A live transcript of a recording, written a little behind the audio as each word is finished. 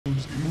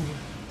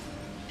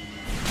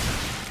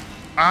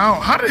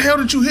Ow, how the hell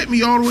did you hit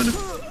me all the way to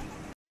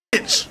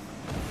bitch?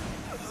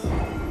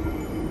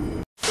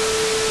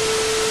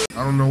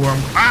 I don't know where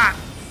I'm, ah,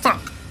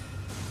 fuck.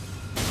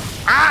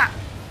 Ah,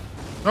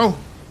 no.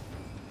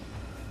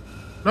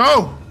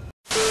 No.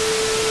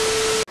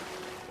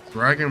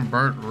 Dragon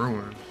Burnt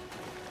Ruins.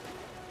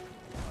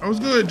 That was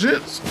good,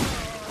 gents.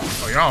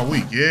 Oh, y'all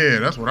weak. Yeah,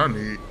 that's what I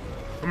need.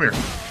 Come here.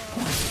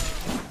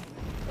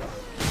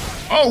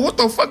 Oh, what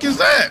the fuck is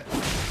that?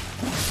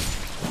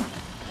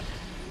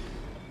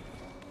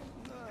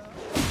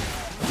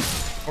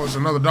 Oh, it's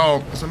another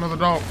dog. It's another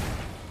dog.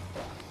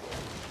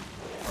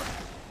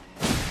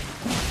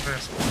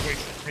 That's away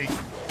from me.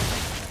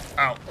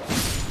 Ow.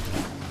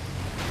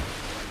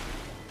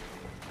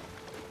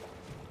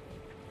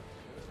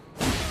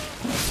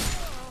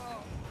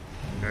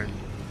 Okay.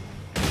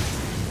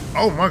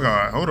 Oh my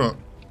God, hold up.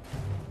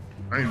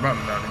 I ain't about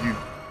to die to you.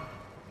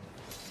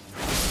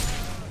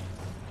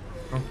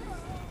 Oh.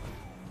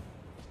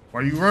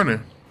 Why you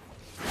running?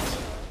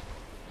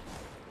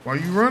 Why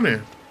you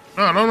running?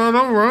 No, no, no,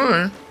 don't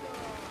run.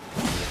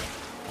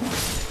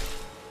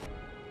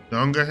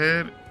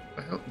 Dungahead? What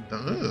the hell?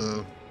 Duh.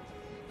 Is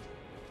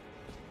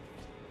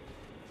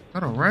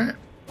that a rat?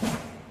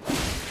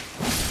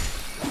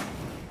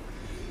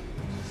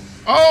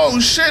 Oh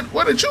shit,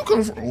 where did you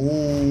come from?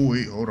 Oh,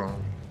 wait, hold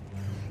on.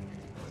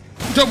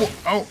 Double,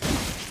 oh,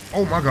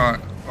 oh my God.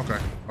 Okay,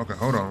 okay,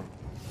 hold on.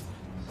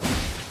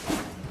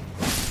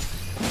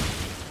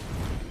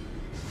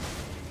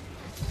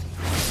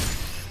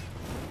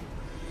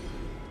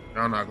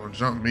 Y'all not gonna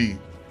jump me.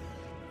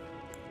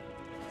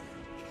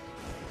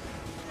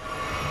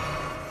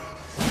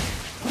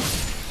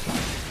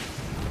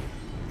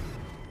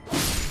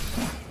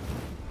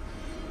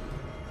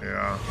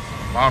 Yeah,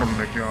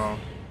 bottleneck y'all.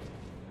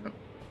 What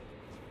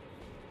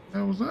the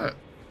hell was that?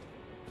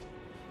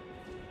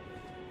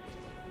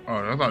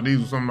 Oh, I thought these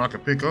were something I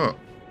could pick up.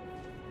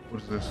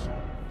 What is this?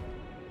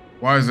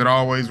 Why is it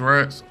always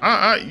rats?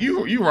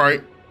 You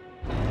right.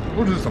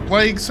 What is this, a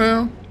plague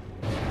sound?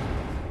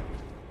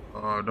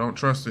 Don't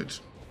trust it.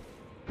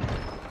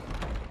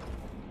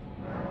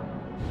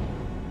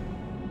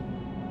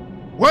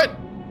 What?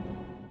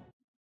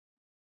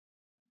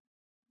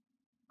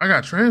 I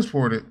got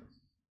transported.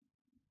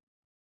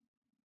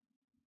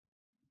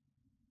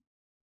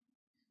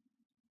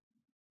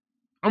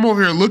 I'm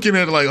over here looking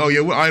at it like, oh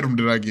yeah, what item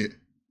did I get?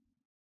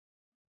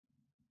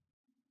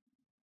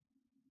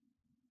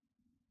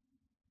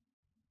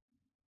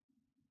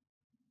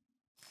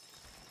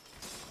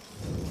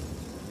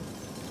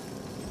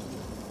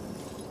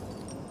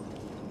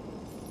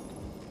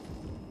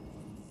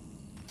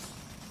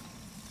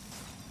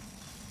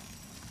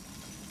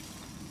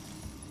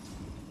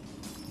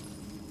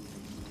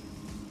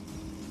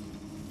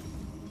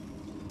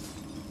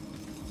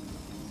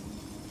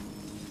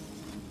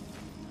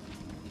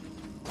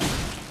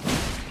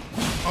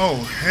 Oh,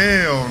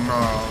 hell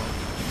no.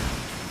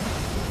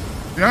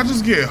 Did I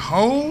just get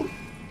hold?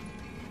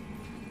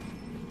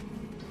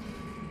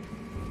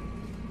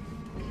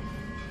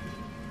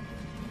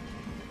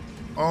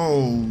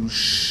 Oh,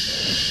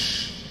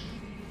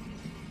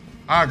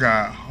 I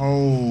got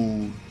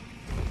hold.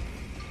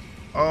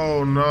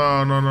 Oh,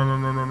 no, no, no, no,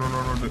 no, no, no,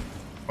 no, no.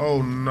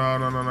 Oh, no,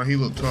 no, no, no. He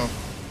looked tough.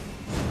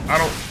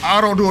 I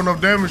don't do enough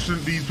damage to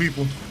these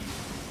people.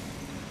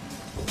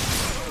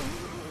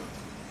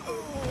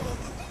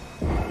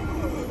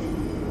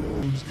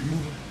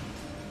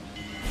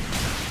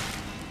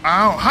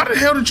 Ow, how the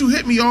hell did you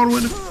hit me all the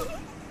way to...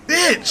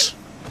 Bitch!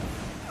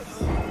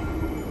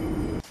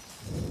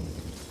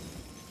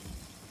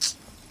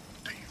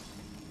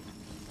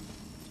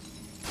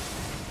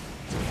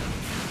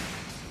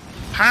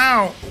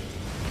 How?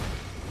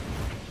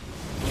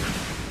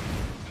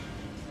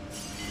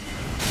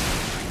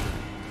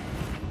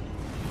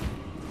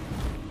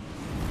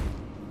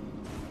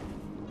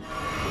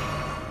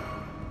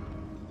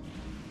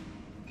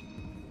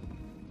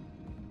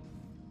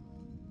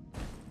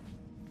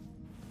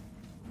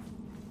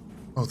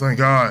 Oh, thank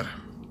God.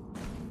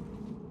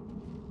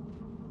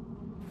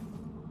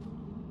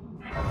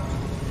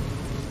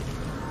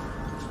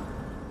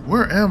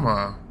 Where am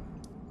I?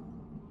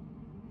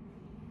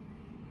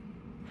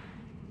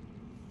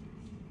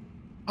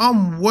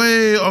 I'm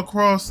way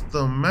across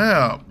the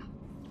map.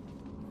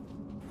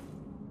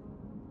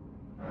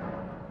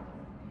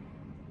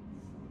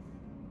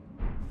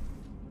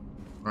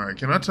 All right,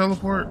 can I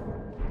teleport?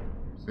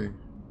 Let's see.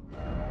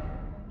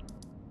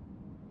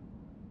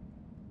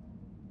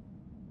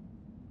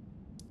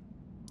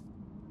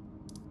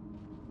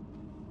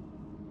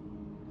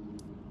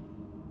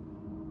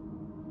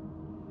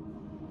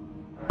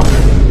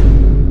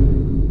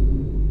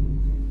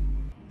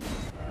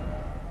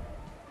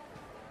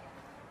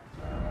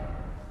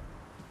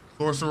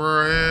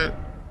 Sorcerer head.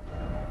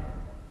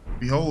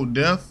 Behold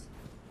death.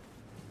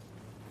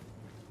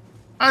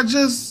 I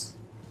just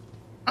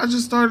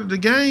started the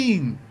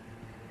game.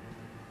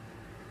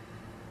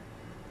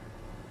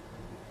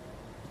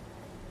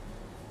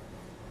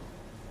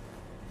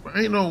 But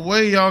ain't no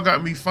way y'all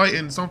got me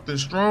fighting something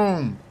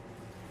strong.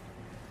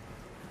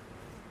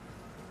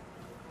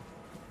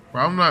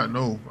 Bro,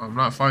 I'm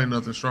not fighting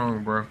nothing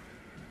strong, bro.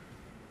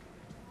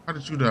 How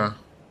did you die?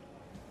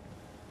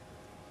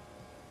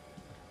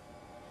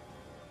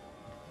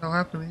 What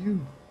happened to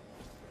you?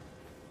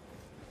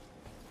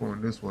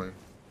 Going this way.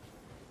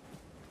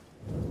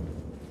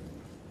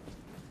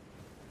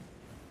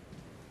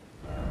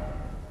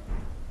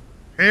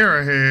 Hair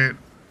ahead.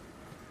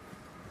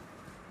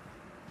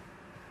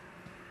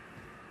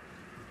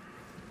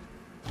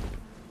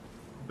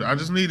 I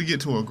just need to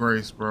get to a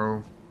grace,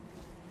 bro.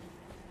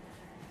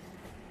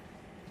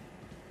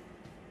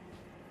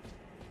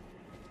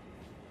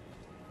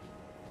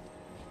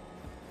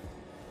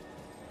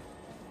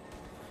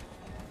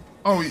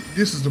 Oh,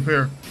 this is the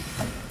pair.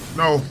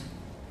 No.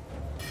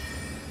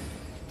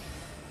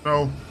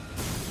 No.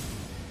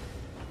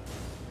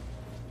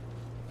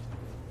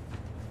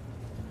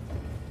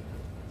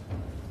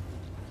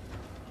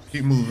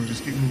 Keep moving,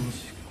 just keep moving.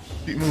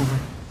 Keep moving.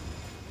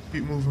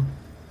 Keep moving.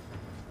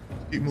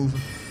 Keep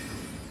moving.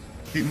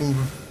 Keep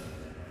moving.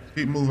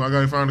 Keep moving. I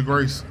gotta find the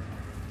grace.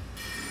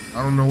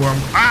 I don't know where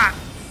I'm. Ah!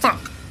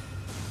 Fuck!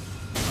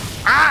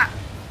 Ah!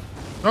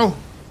 No!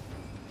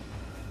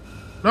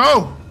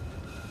 No!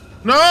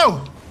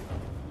 No!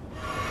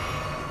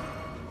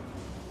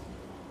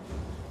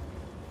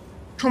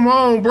 Come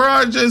on, bro.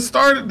 I just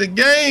started the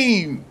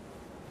game.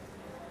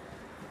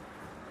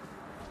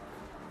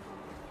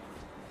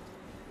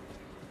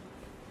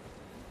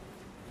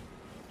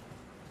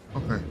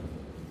 Okay.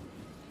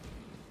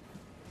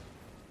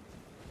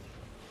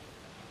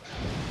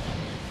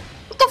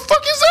 What the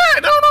fuck is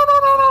that?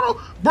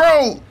 No.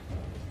 Bro!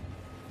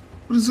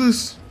 What is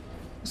this?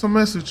 It's a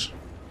message.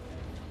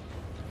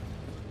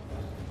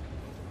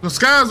 The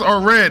skies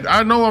are red.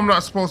 I know I'm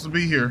not supposed to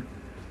be here.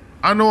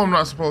 I know I'm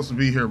not supposed to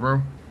be here,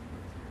 bro.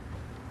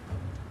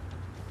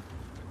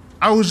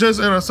 I was just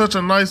in such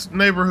a nice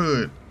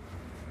neighborhood.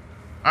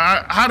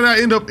 How did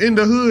I end up in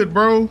the hood,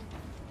 bro?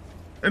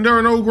 And there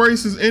are no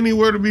graces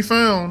anywhere to be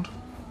found.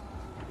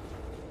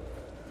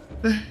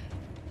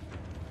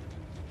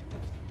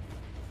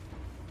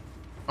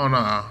 Oh,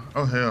 nah.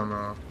 Oh, hell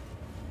nah.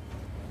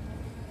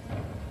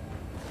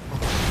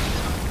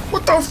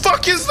 What the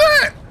fuck is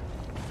that?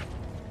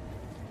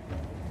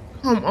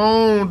 Come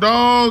on,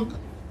 dog. Is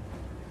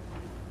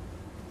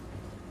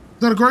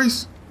that a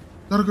grace? Is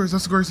that a grace?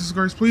 That's a grace. That's a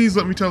grace. Please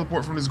let me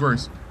teleport from this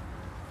grace.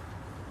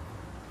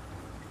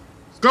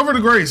 Discover the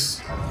grace.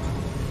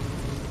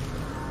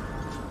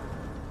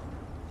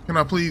 Can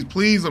I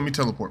please let me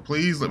teleport?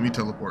 Please let me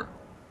teleport.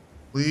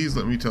 Please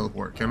let me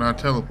teleport. Can I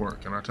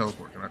teleport? Can I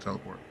teleport? Can I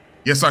teleport?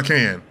 Yes, I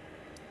can.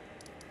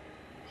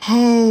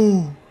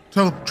 Oh,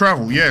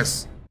 travel.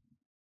 Yes.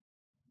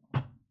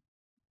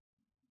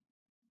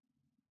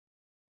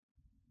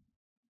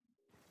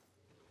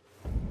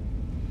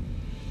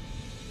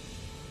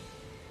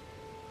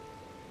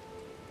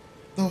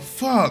 The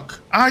fuck?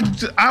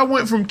 I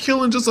went from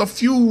killing just a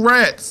few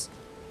rats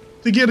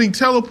to getting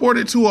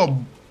teleported to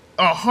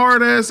a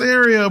hard ass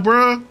area,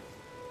 bruh.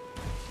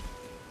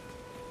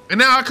 And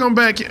now I come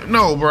back.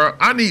 No, bro.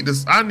 I need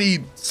this. I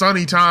need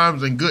sunny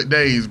times and good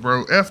days,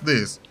 bro. F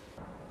this.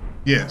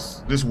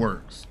 Yes, this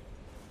works.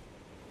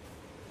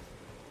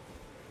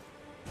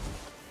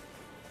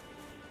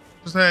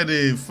 Just had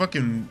to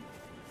fucking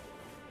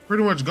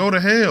pretty much go to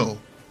hell.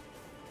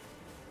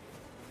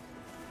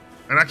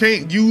 And I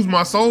can't use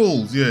my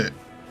souls yet.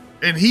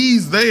 And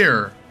he's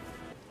there.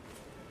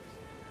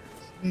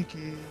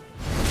 Sneaky.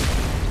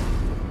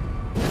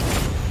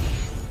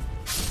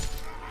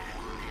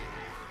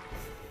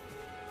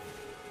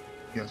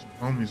 Got some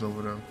homies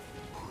over there.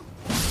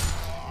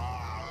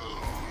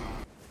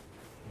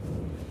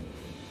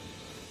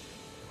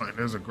 Like,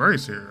 there's a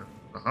grace here.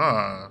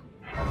 Aha.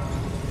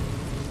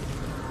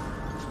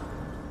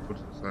 What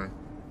does it say?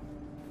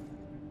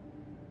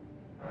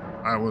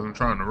 I wasn't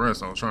trying to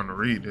rest. I was trying to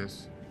read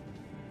this.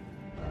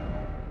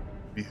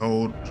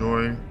 Behold,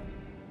 joy.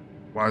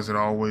 Why is it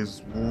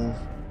always wolf?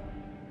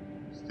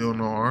 Still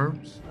no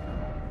arms?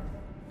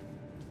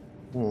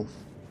 Wolf.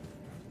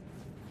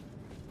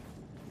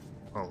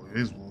 Oh, it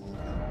is wolf.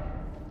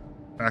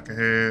 Back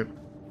ahead.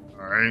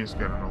 Alright, I ain't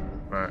scared of no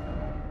wolf back.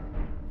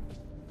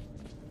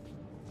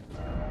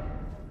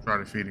 Try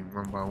to feed him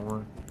one by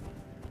one.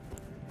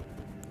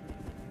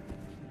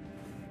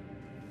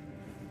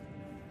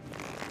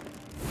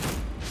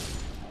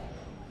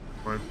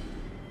 One.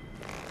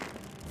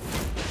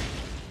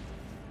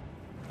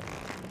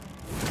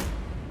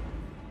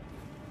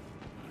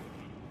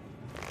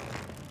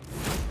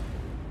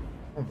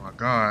 Oh my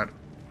God.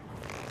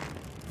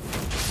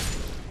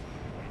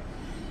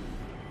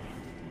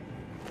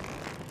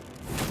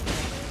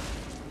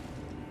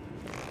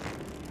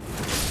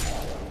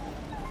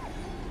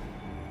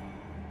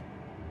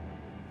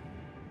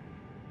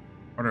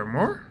 Are there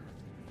more?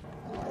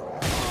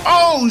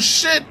 Oh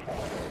shit!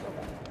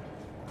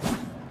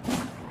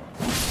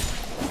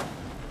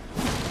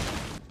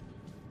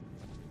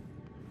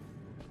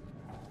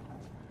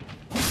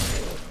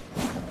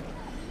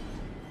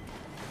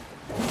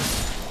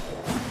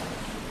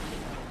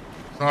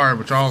 Sorry,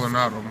 but y'all are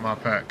not on my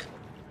pack.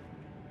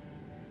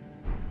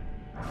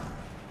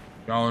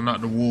 Y'all are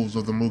not the wolves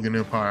of the Mugen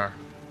Empire.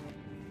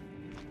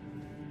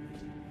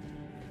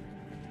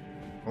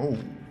 Oh,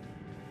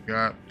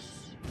 got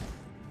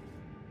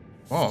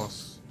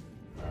boss.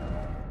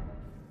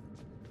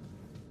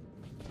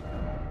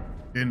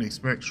 Didn't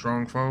expect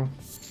strong foe.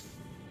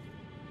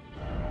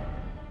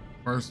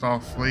 First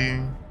off,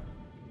 fleeing.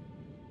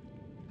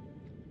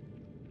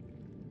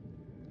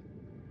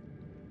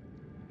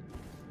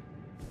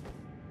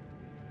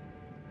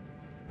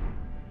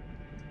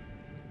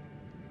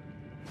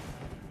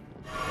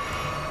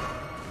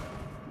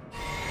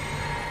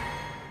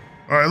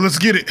 All right, let's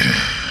get it.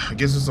 I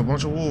guess it's a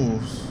bunch of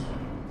wolves.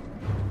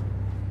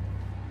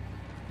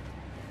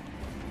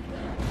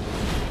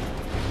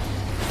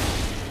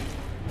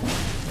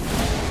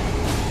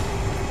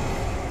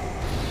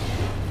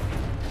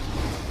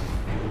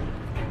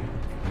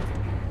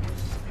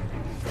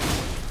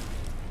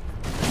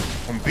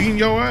 I'm beating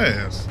your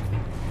ass.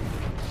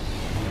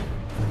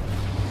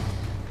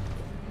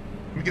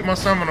 Let me get my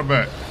stamina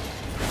back.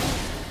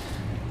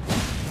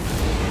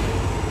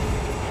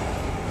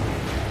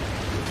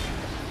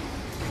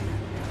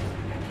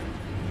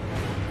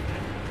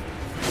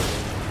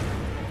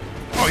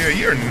 Yeah,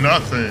 you're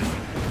nothing.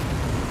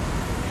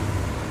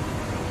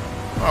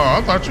 Oh,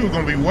 I thought you were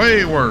gonna be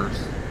way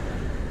worse.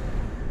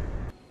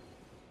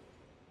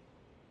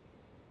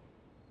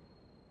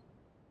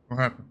 What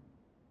happened?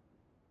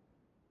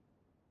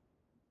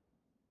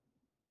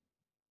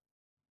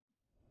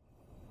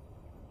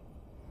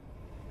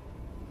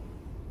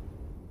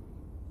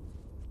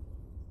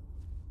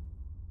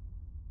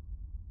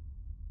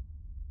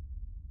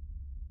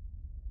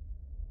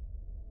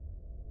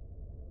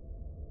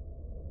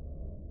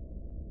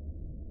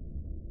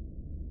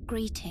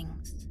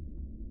 Greetings,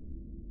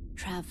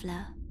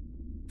 traveler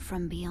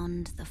from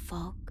beyond the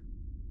fog.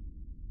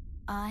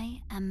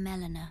 I am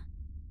Melina.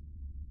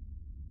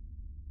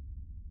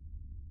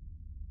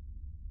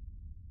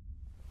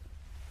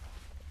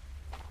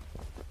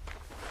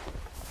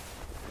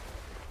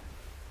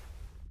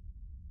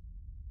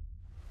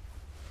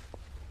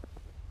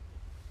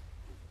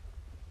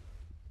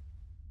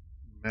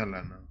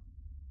 Melina.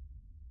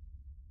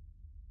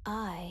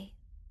 I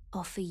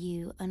offer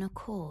you an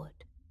accord.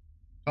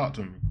 Talk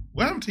to me.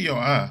 What happened to your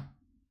eye?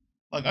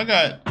 Like I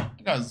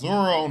got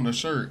Zoro on the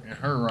shirt and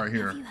her right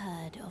here. Have you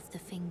heard of the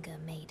Finger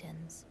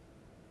Maidens?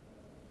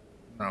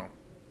 No.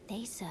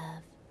 They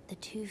serve the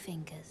Two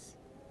Fingers,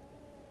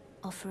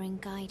 offering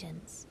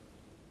guidance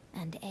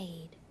and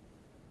aid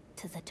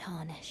to the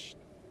tarnished.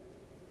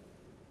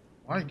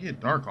 Why it get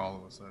dark all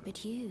of a sudden?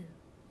 But you,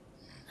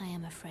 I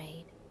am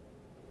afraid,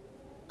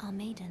 are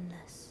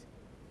maidenless.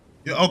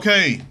 Yeah,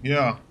 okay,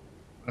 yeah.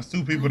 That's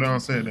two people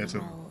that said that to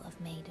me. Role of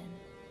maiden.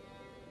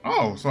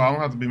 Oh, so I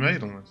don't have to be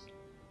maidenless.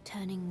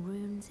 Turning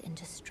runes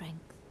into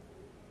strength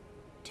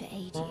to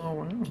aid you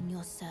wow. in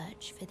your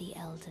search for the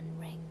Elden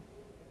Ring.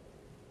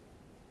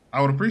 I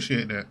would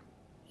appreciate that.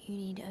 You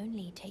need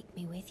only take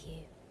me with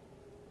you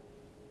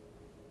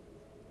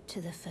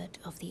to the foot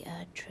of the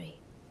Erd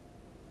Tree.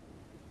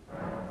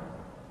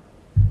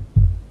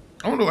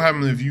 I wonder what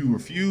happens if you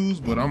refuse,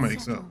 but I'm gonna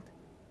accept.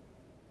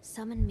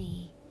 Summon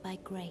me by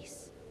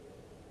grace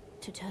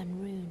to turn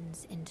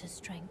runes into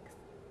strength.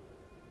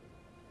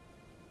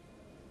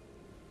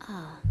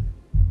 Ah,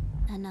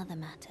 another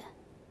matter.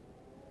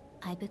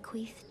 I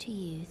bequeath to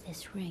you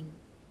this ring.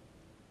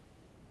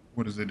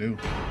 What does it do?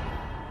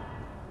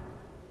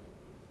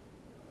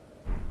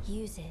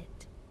 Use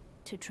it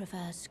to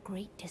traverse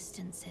great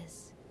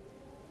distances.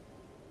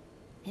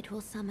 It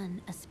will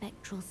summon a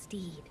spectral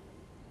steed.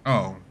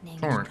 Oh,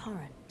 named Torrent.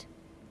 Torrent.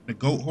 The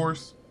goat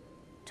horse?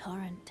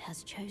 Torrent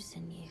has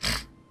chosen you.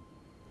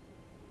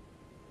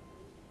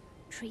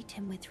 Treat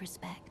him with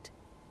respect.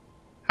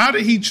 How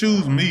did he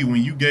choose me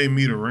when you gave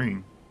me the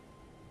ring?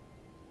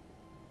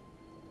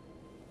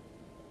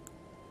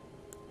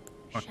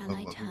 Shall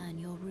I turn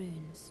your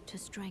runes to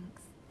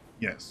strength?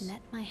 Yes.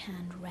 Let my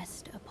hand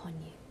rest upon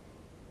you.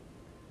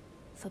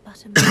 For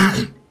but a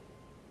moment,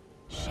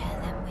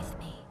 share them with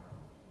me.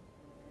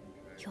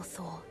 Your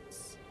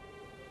thoughts,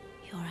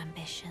 your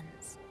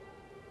ambitions,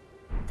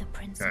 the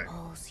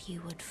principles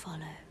you would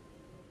follow.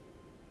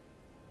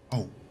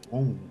 Oh,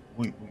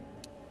 wait.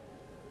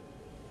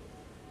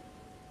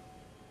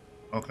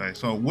 Okay,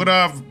 so what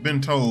I've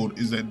been told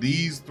is that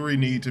these three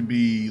need to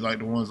be like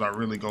the ones I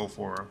really go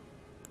for.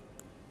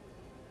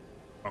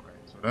 Okay,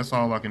 so that's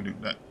all I can do.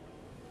 That,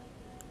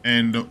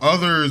 and the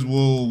others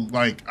will,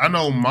 like, I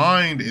know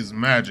mind is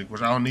magic,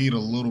 which I'll need a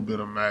little bit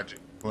of magic,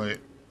 but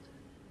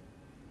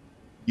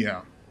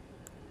yeah.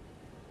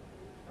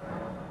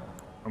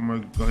 I'm gonna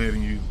go ahead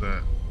and use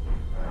that.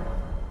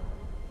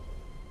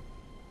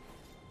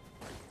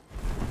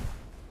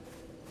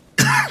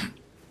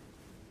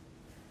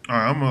 All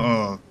right, I'm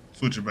gonna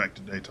switch it back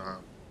to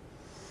daytime.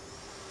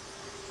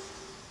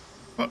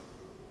 But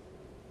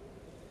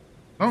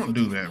don't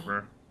do that,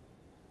 bro.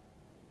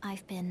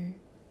 I've been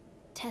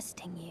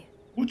testing you.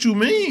 What you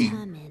mean?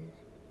 Determine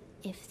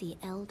if the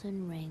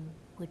Elden Ring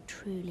would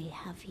truly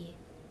have you.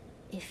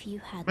 If you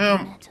had Ma'am,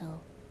 the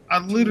metal. I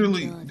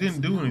literally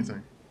didn't do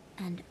anything.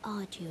 and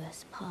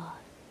arduous path.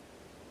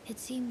 It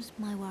seems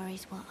my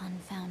worries were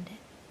unfounded.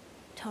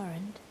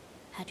 Torrent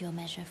had your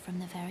measure from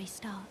the very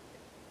start,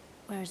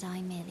 whereas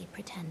I merely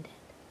pretended.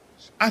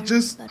 One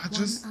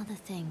other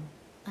thing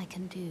I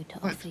can do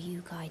to offer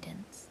you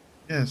guidance.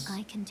 Yes.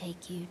 I can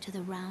take you to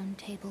the Round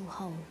Table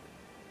Hold,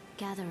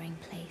 gathering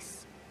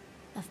place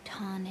of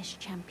tarnished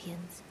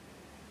champions,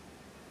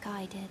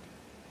 guided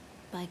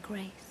by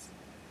grace.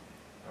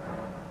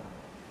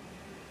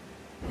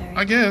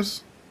 I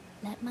guess.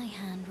 Let my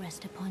hand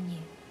rest upon you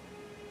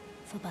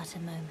for but a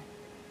moment.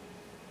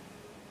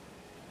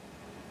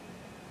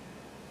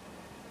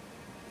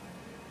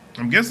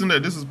 I'm guessing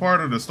that this is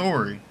part of the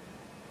story.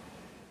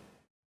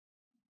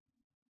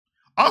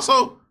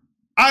 Also,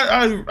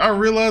 I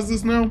realize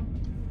this now.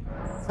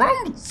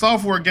 From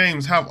Software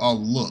games have a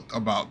look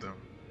about them.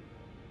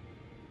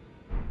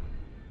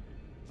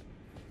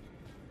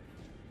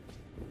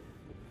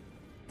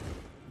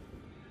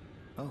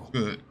 Oh,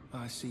 good.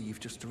 I see you've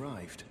just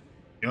arrived.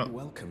 Yep.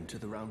 Welcome to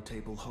the Round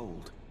Table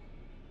Hold.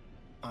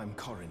 I'm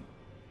Corin,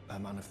 a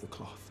man of the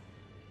cloth.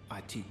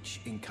 I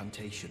teach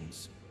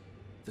incantations,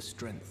 the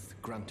strength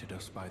granted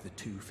us by the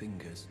two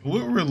fingers.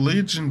 What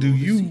religion do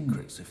you?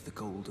 Secrets of the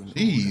Golden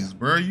Jeez, Order.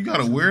 bro, you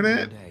gotta wear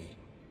that? Day,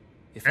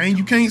 if And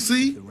you can't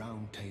see? the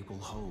Round Table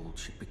Hold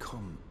should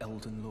become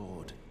Elden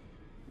Lord,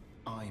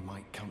 I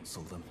might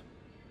cancel them,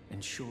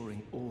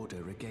 ensuring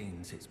order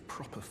regains its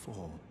proper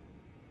form,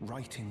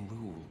 righting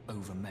rule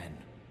over men.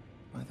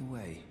 By the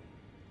way,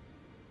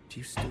 do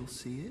you still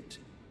see it?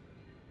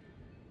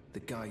 The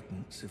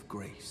guidance of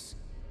grace.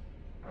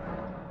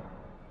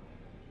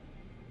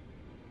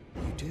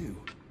 You do?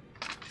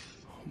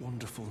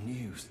 Wonderful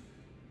news.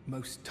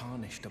 Most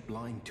tarnished are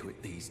blind to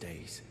it these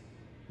days.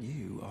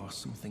 You are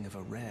something of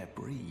a rare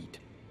breed.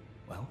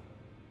 Well,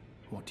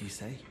 what do you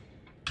say?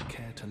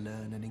 Care to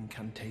learn an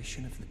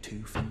incantation of the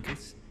two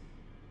fingers?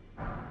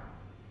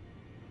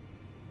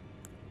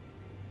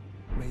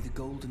 May the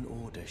Golden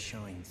Order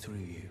shine through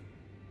you.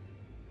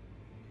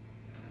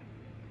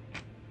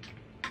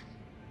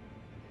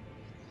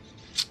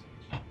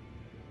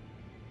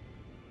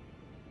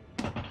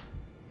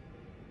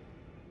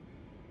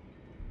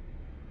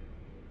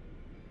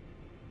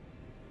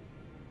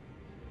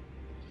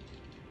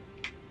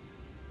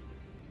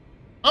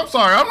 I'm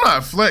sorry, I'm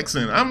not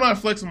flexing. I'm not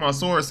flexing my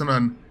swords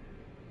and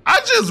I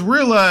just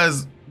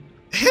realized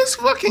his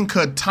fucking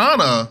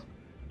katana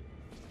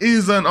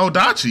is an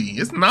odachi.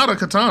 It's not a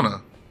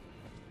katana.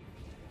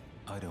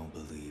 I don't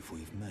believe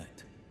we've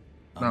met.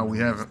 No, we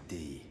haven't.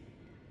 D.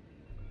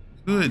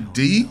 Good,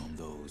 D.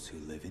 Those who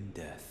live in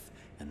death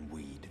and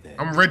weed their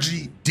I'm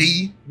Reggie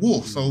D.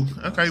 Wolf, so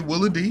okay,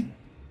 Willa D.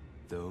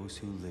 Those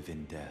who live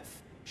in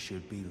death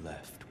should be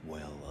left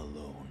well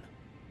alone.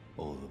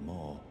 All the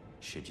more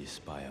should you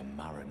spy a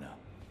mariner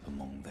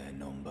among their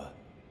number,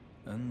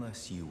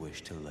 unless you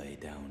wish to lay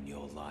down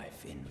your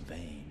life in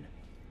vain.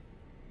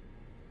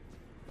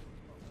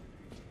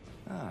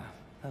 Ah,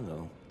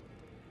 hello.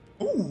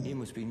 Ooh, You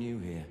must be new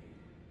here.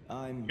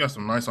 I'm... you got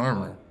some nice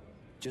armor. Well,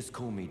 just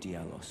call me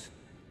Dialos.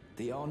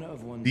 The honor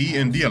of one's D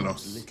and house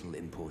Dialos. has little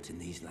import in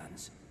these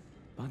lands.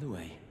 By the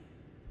way,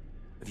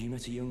 have you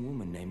met a young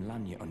woman named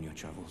Lanya on your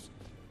travels?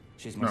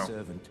 She's my No.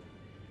 servant,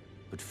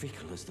 but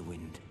fickle as the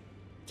wind.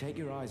 Take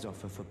your eyes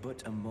off her for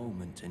but a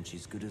moment and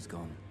she's good as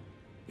gone.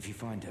 If you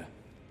find her,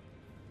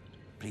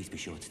 please be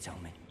sure to tell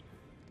me.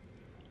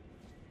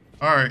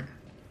 All right.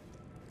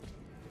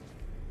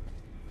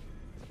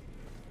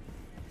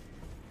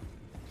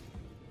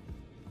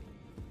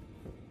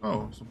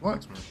 Oh, it's a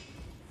blacksmith.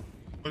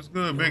 What's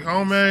good, big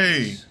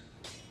homie?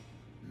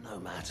 No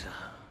matter.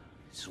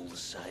 It's all the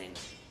same.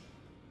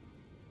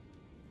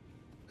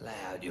 Lay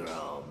out your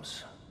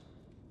arms.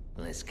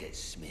 Let's get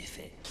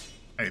smithing.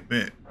 Hey,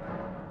 bet.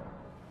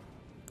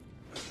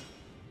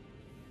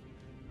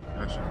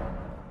 Gotcha.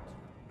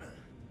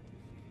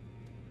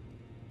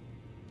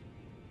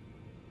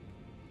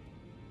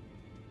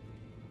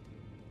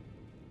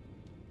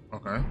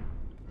 Okay.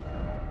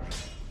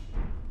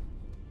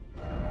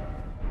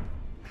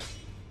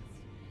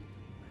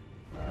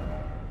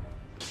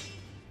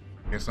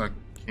 Guess I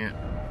can't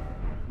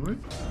do it.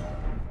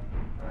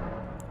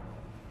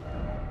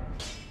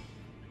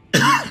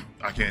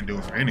 I can't do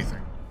it for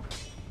anything.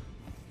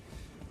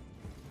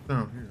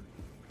 Down here.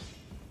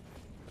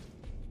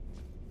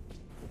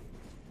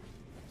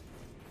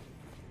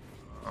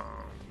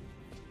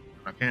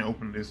 I can't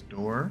open this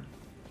door.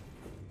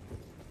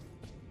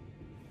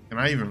 Can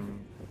I even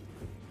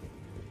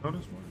go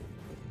this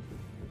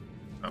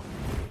way? No.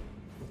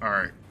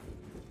 Alright.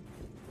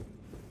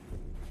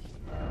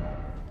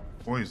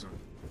 Poison.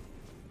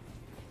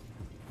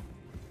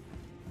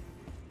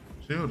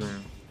 Chill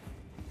then.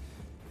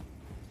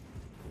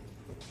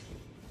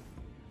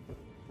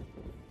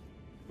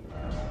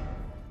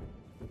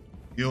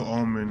 Ill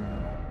omen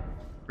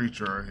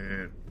creature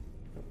ahead.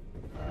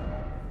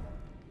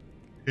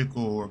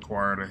 Pickle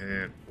acquired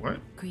ahead. What?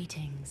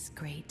 Greetings,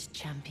 great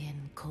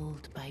champion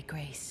called by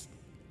grace.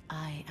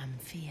 I am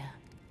Fia.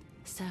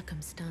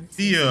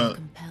 Circumstances have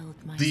compelled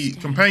my the stay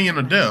companion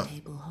of at the Round death.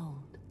 Table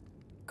Hold.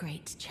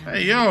 Great champion.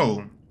 Hey,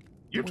 yo.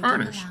 You're Would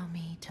tarnished. you allow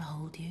me to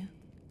hold you?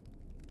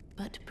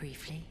 But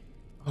briefly.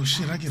 Oh,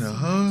 shit, I get a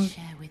Perhaps you hug? might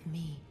share with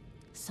me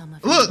some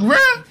of Look, your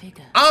bruh.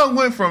 vigor. I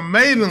went from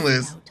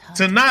maidenless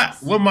to not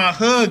where my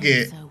hug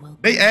at.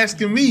 They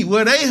asking me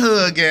where they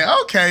hug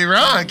at. Okay,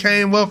 Ron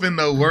came up in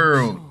the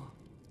world. Sure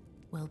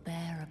will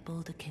bear a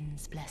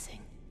Baldakin's blessing.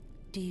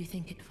 Do you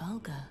think it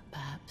vulgar,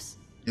 perhaps?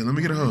 Yeah, let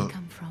me get a Where I hug.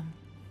 come from,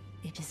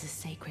 it is a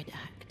sacred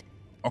act.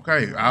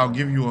 Okay, I'll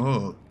give you a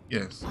hug.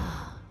 Yes.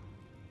 Ah,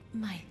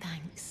 my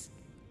thanks,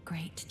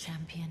 great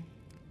champion.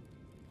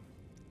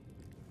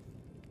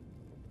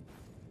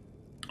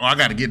 Oh, I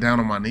gotta get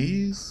down on my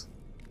knees?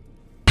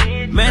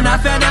 Man, I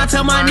fell down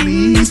to my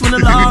knees when the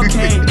law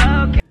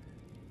came.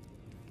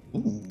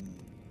 Ooh,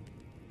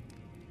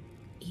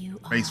 You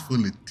face are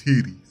full of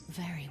titties.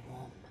 very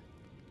warm.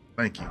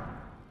 Thank you.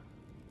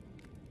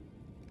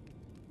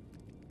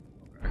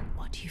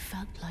 What you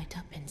felt light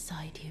up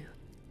inside you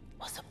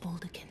was a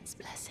Baldakin's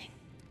blessing.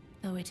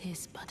 Though it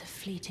is but a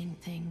fleeting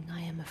thing, I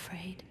am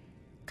afraid.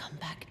 Come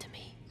back to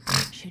me,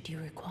 should you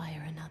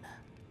require another.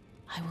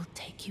 I will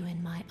take you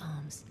in my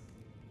arms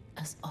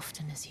as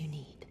often as you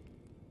need.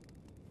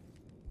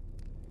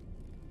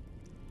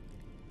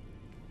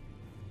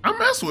 I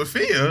mess with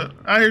Fia.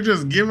 Out here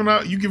just giving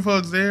out. You give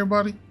hugs to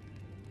everybody?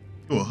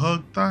 You a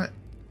hug thought?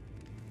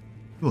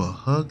 You a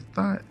hug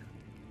thought?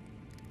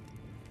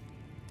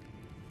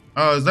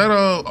 Is that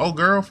a old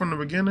girl from the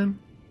beginning?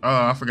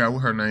 I forgot what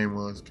her name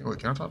was. Wait,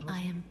 can I talk to her?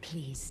 I am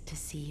pleased to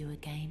see you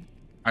again.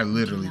 I Would you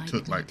literally like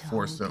took me like to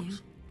 4 hold steps. you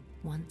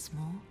once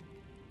more.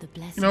 The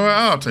blessing. You know what?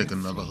 I'll is take in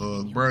a another flame in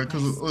hug, your bro.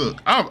 Because breast.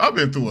 look, I've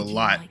been through a Would you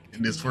lot like to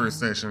in this be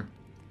first held? session.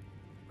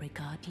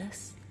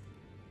 Regardless,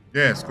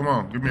 Yes, come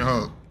on, give me a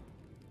hug.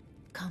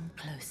 come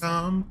closer.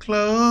 Come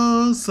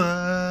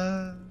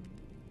closer.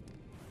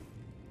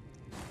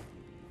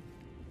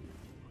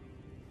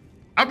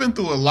 I've been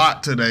through a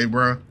lot today,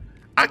 bro.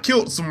 I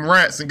killed some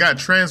rats and got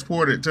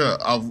transported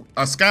to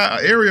a sky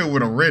area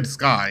with a red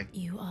sky.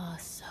 You are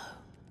so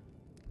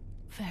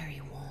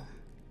very warm.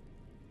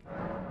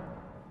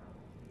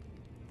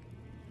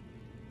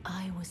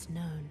 I was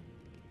known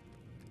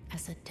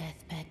as a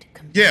deathbed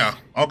companion.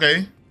 Yeah,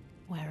 okay.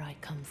 Where I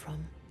come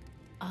from,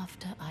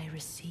 after I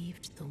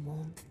received the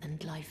warmth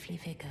and lively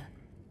vigor.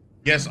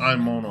 Yes, of a I'm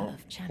number mono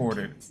of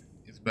ported. champions,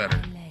 It's better.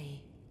 I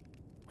lay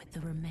with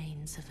the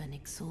remains of an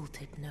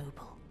exalted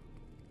noble.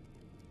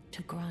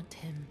 To grant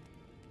him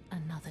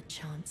another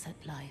chance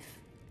at life.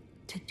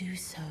 To do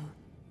so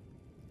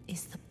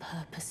is the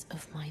purpose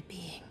of my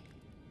being.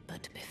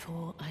 But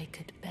before I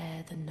could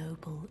bear the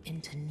noble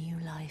into new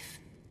life,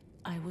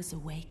 I was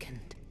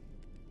awakened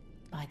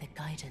by the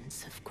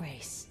guidance of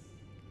grace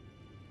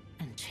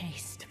and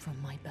chased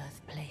from my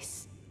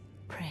birthplace.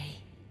 Pray,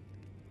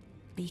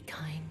 be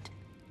kind.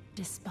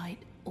 Despite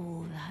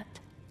all that,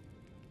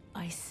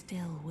 I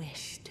still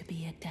wish to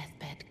be a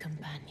deathbed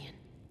companion.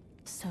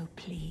 So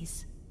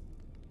please,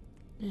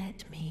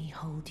 let me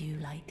hold you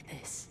like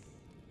this,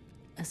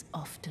 as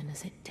often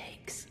as it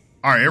takes.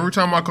 All right, every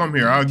time I come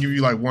here, I'll give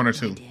you like 1 or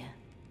 2. My dear.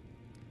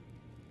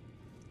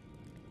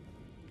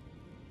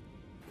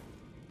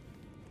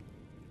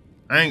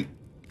 I ain't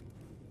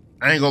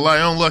gonna lie, I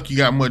don't look you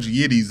got much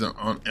yitties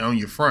on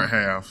your front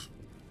half.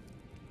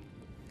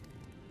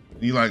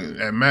 You like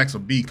at max a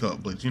B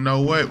cup, but you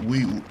know what?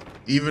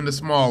 Even the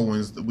small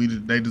ones,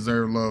 they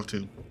deserve love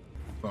too.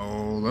 So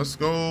let's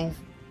go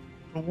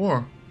to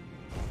war.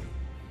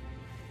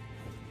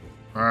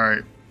 All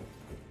right.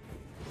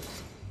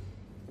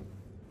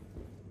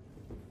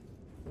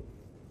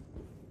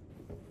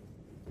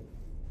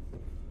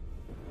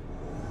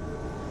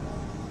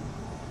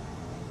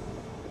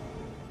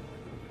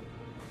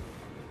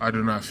 I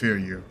do not fear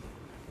you.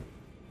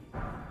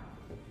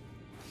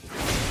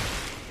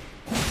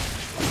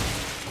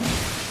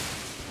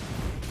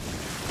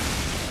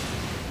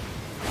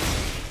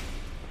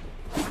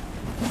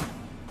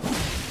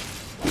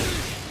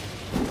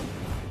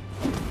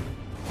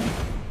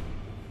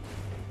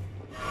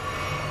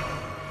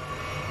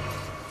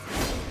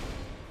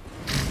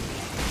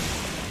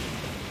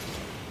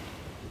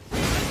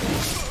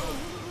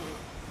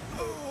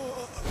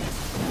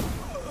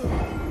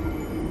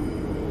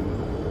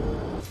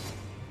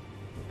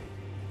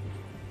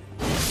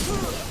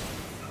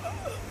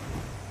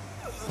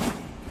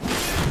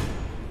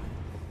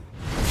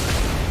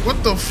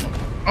 What the f—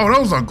 oh, that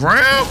was a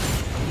grab?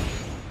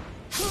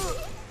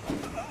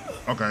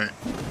 Okay.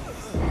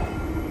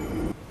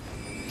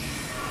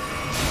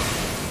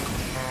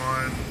 Come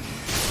on.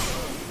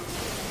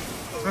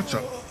 Such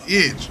a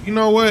itch. You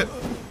know what?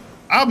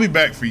 I'll be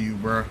back for you,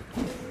 bro.